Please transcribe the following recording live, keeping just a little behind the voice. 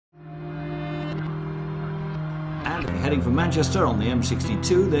And if you're heading for Manchester on the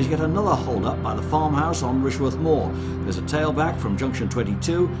M62, there's yet another hold-up by the farmhouse on Rushworth Moor. There's a tailback from junction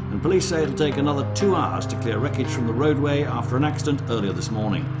 22, and police say it'll take another 2 hours to clear wreckage from the roadway after an accident earlier this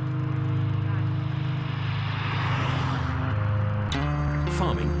morning.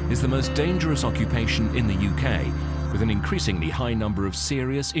 Farming is the most dangerous occupation in the UK, with an increasingly high number of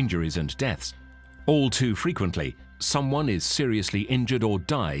serious injuries and deaths. All too frequently, someone is seriously injured or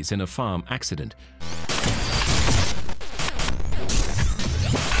dies in a farm accident.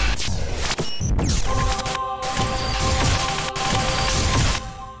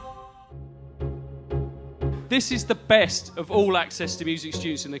 This is the best of all access to music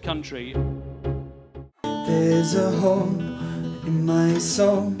students in the country. There's a hole in my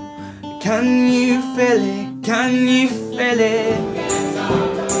soul. Can you feel it? Can you feel it?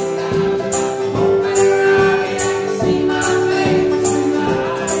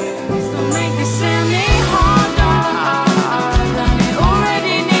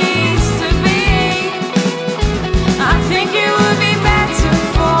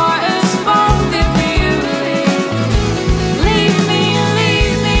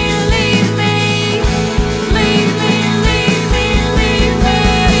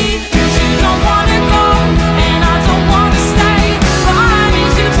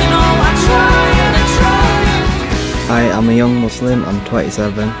 I'm a young Muslim, I'm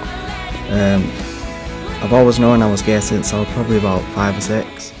 27. I've always known I was gay since I was probably about 5 or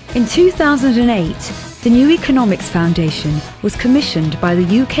 6. In 2008, the New Economics Foundation was commissioned by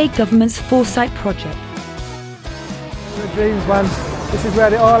the UK government's Foresight project. The dreams, man. This is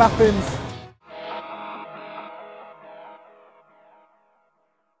where it all happens.